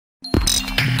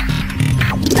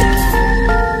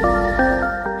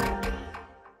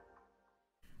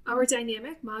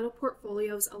dynamic model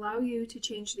portfolios allow you to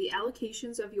change the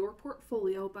allocations of your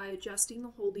portfolio by adjusting the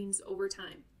holdings over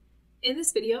time. In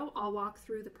this video, I'll walk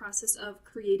through the process of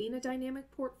creating a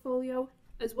dynamic portfolio,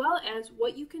 as well as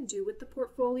what you can do with the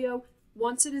portfolio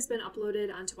once it has been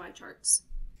uploaded onto YCharts.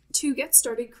 To get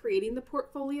started creating the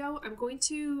portfolio, I'm going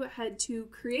to head to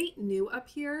Create New up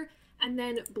here, and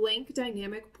then Blank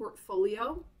Dynamic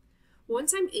Portfolio.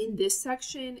 Once I'm in this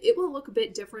section, it will look a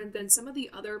bit different than some of the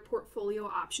other portfolio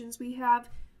options we have.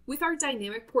 With our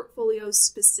dynamic portfolios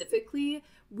specifically,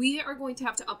 we are going to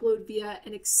have to upload via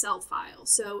an Excel file.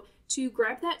 So to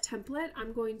grab that template,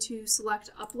 I'm going to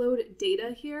select Upload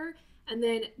Data here and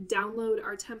then download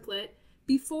our template.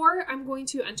 Before I'm going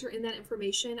to enter in that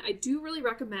information, I do really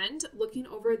recommend looking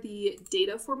over the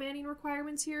data formatting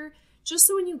requirements here, just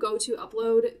so when you go to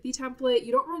upload the template,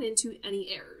 you don't run into any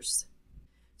errors.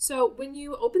 So when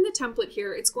you open the template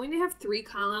here, it's going to have three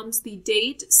columns: the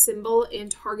date, symbol,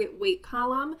 and target weight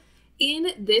column.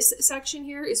 In this section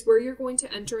here is where you're going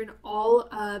to enter in all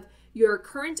of your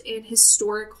current and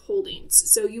historic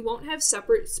holdings. So you won't have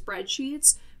separate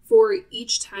spreadsheets for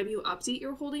each time you update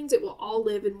your holdings. It will all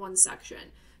live in one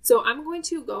section. So I'm going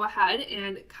to go ahead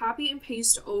and copy and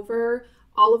paste over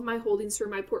all of my holdings for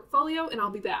my portfolio, and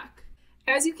I'll be back.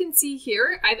 As you can see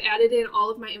here, I've added in all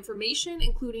of my information,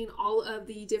 including all of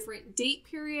the different date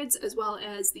periods, as well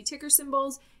as the ticker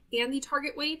symbols and the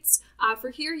target weights.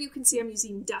 For here, you can see I'm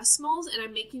using decimals, and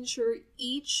I'm making sure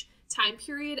each time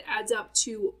period adds up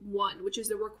to 1, which is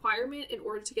the requirement in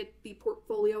order to get the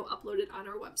portfolio uploaded on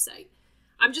our website.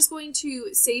 I'm just going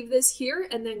to save this here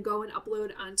and then go and upload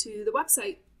onto the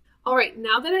website. All right,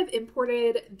 now that I've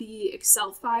imported the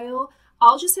Excel file,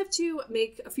 I'll just have to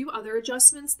make a few other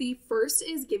adjustments. The first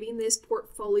is giving this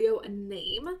portfolio a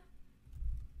name.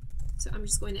 So I'm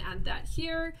just going to add that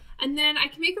here. And then I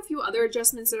can make a few other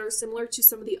adjustments that are similar to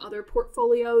some of the other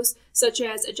portfolios, such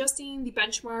as adjusting the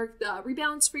benchmark, the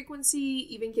rebalance frequency,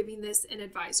 even giving this an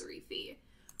advisory fee.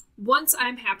 Once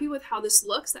I'm happy with how this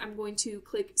looks, I'm going to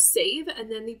click Save,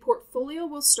 and then the portfolio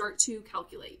will start to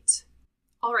calculate.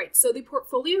 All right, so the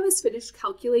portfolio has finished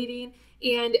calculating,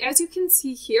 and as you can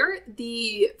see here,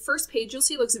 the first page you'll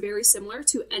see looks very similar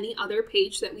to any other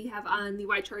page that we have on the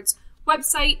YCharts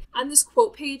website. On this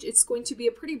quote page, it's going to be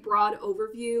a pretty broad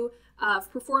overview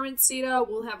of performance data.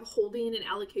 We'll have holding and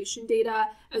allocation data,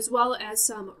 as well as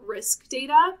some risk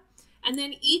data. And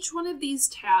then each one of these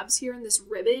tabs here in this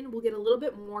ribbon will get a little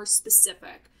bit more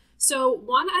specific. So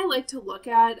one I like to look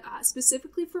at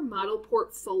specifically for model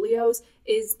portfolios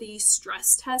is the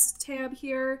stress test tab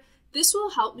here. This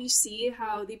will help me see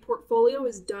how the portfolio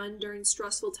is done during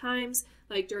stressful times,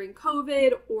 like during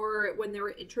COVID or when there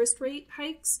were interest rate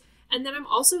hikes. And then I'm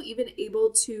also even able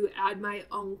to add my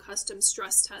own custom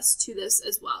stress test to this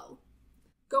as well.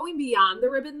 Going beyond the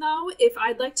ribbon though, if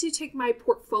I'd like to take my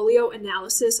portfolio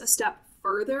analysis a step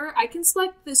further, I can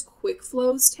select this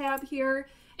Quickflows tab here.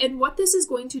 And what this is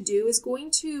going to do is going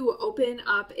to open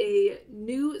up a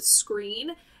new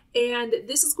screen, and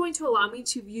this is going to allow me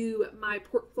to view my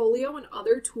portfolio and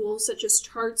other tools such as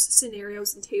charts,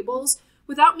 scenarios, and tables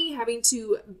without me having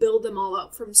to build them all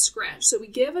out from scratch. So we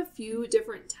give a few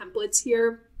different templates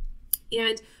here,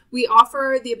 and we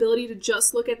offer the ability to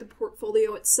just look at the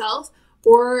portfolio itself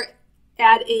or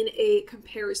add in a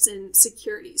comparison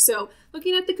security. So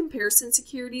looking at the comparison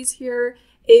securities here,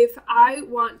 if I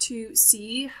want to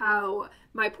see how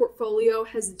my portfolio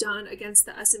has done against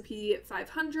the S&P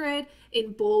 500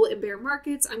 in bull and bear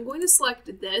markets, I'm going to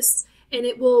select this, and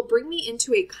it will bring me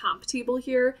into a comp table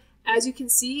here. As you can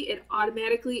see, it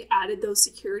automatically added those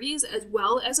securities as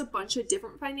well as a bunch of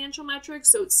different financial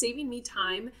metrics. So it's saving me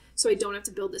time so I don't have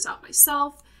to build this out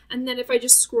myself. And then if I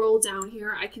just scroll down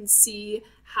here, I can see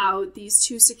how these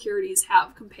two securities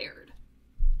have compared.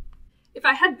 If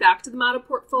I head back to the model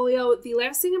portfolio, the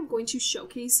last thing I'm going to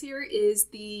showcase here is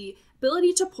the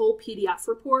ability to pull PDF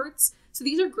reports. So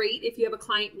these are great if you have a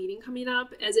client meeting coming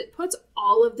up, as it puts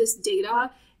all of this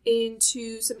data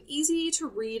into some easy to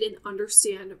read and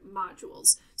understand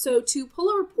modules. So to pull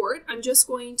a report, I'm just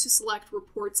going to select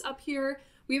reports up here.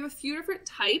 We have a few different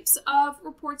types of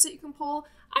reports that you can pull.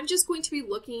 I'm just going to be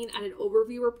looking at an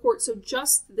overview report, so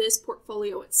just this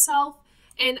portfolio itself.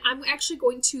 And I'm actually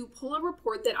going to pull a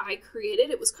report that I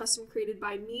created. It was custom created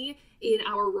by me in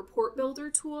our report builder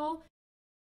tool.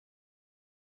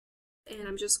 And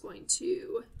I'm just going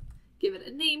to give it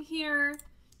a name here,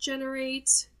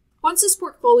 generate. Once this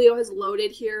portfolio has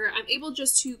loaded here, I'm able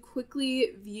just to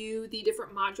quickly view the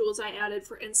different modules I added.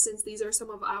 For instance, these are some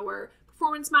of our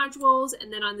performance modules.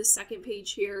 And then on the second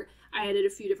page here, I added a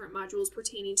few different modules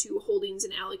pertaining to holdings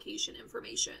and allocation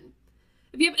information.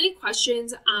 If you have any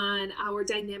questions on our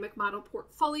dynamic model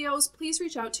portfolios, please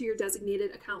reach out to your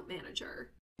designated account manager.